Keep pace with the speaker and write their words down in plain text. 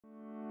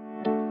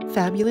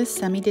Fabulous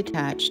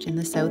semi-detached in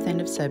the South End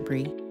of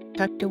Sudbury,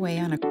 tucked away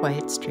on a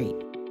quiet street.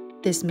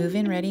 This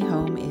move-in ready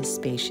home is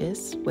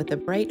spacious with a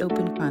bright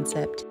open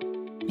concept,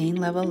 main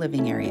level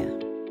living area.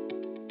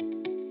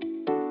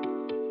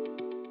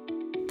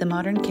 The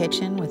modern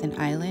kitchen with an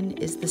island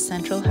is the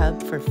central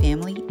hub for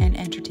family and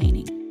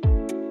entertaining.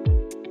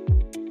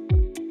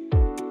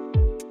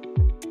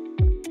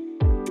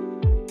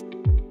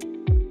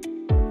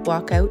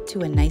 Walk out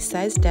to a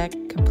nice-sized deck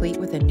complete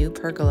with a new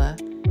pergola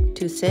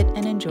to sit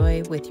and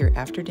enjoy with your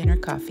after-dinner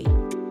coffee.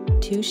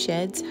 2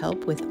 sheds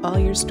help with all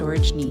your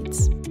storage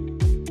needs.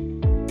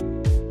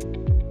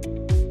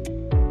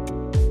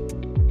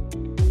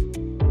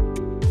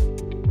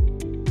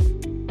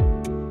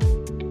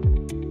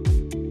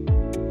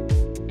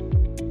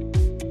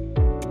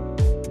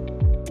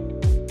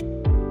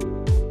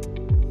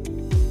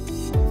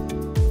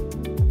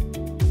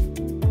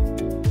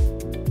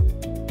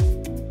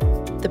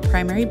 The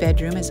primary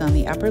bedroom is on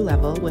the upper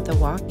level with a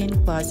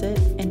walk-in closet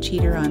and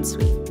cheater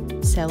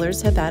ensuite.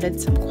 Sellers have added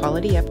some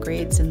quality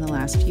upgrades in the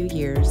last few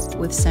years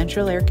with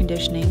central air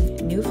conditioning,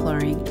 new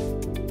flooring.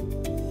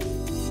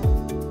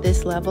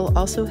 This level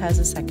also has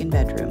a second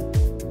bedroom.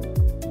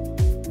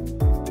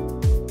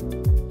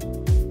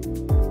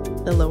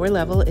 The lower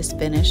level is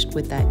finished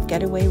with that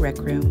getaway rec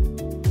room,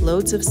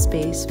 loads of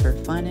space for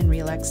fun and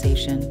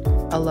relaxation,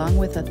 along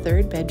with a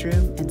third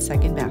bedroom and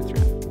second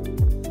bathroom.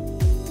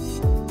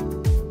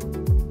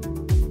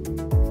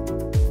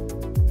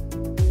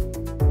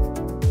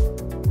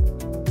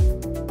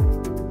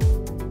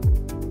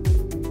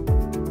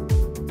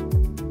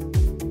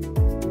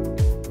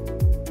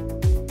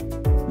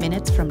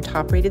 Minutes from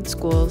top-rated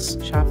schools,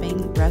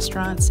 shopping,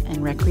 restaurants,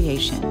 and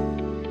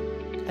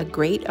recreation. A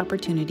great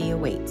opportunity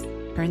awaits.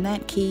 Turn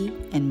that key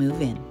and move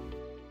in.